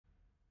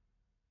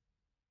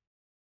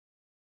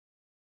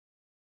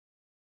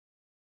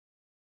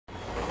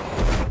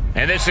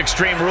And this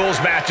Extreme Rules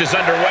match is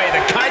underway,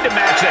 the kind of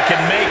match that can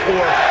make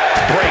or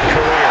break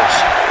careers.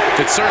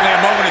 It's certainly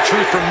a moment of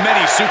truth for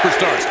many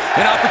superstars.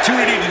 An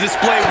opportunity to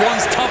display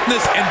one's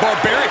toughness and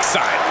barbaric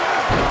side.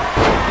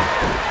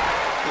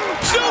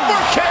 Super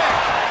kick!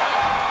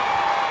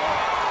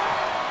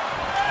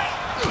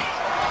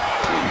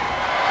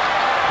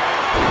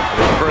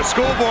 For a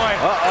schoolboy.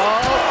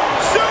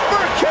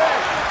 Super kick!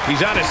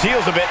 He's on his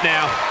heels a bit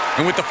now.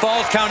 And with the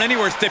Falls Count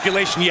Anywhere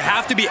stipulation, you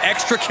have to be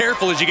extra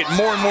careful as you get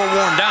more and more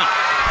worn down.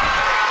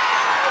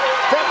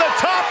 From the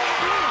top.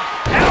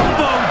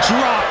 Elbow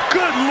drop.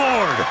 Good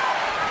Lord.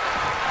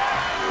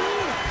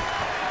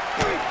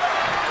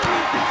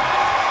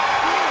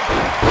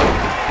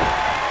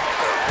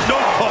 No.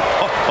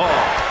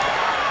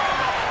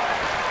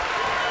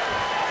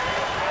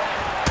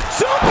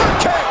 Super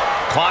kick.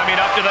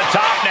 Climbing up to the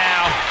top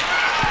now.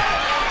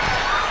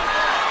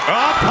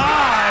 Up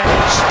high.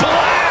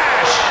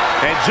 Splash.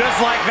 And just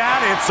like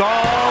that, it's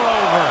all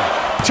over.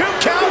 2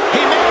 count.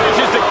 He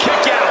manages to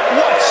kick out.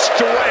 What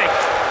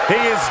strength. He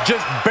is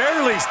just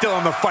barely still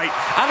in the fight.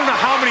 I don't know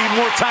how many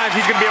more times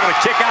he's going to be able to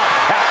kick out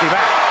after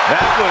that.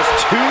 That was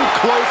too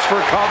close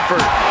for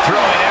comfort.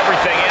 Throwing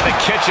everything in the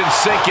kitchen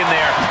sink in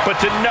there, but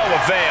to no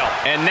avail.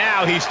 And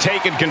now he's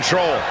taken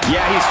control.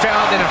 Yeah, he's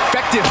found an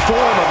effective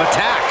form of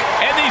attack.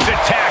 And these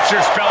attacks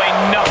are spelling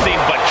nothing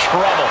but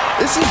trouble.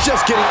 This is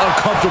just getting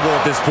uncomfortable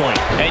at this point.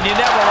 And you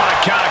never want to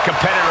count a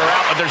competitor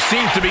out, but there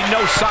seems to be no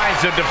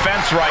signs of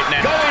defense right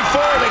now. Going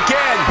forward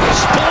again.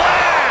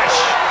 Splash!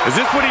 Is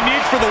this what he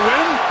needs for the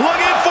win?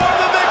 Looking for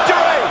the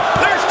victory!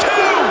 There's 2!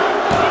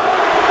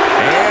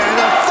 And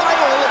a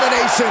final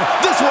elimination.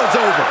 This one's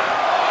over.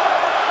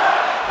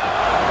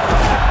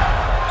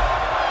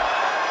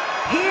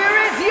 Here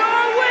is your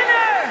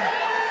winner,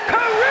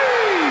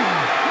 Kareem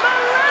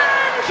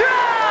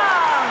Malandra!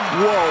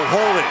 Whoa,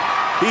 hold it.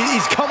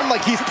 He's coming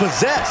like he's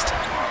possessed.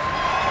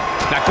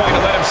 Not going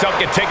to let himself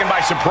get taken by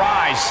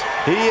surprise.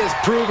 He has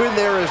proven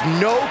there is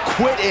no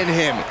quit in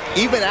him,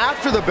 even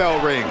after the bell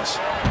rings.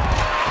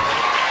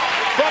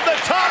 From the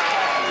top.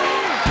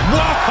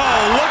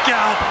 Whoa, look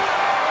out.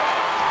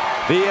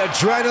 The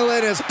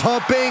adrenaline is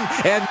pumping,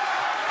 and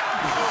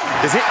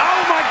is he?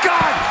 Oh my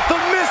God! The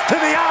mist to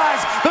the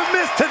eyes, the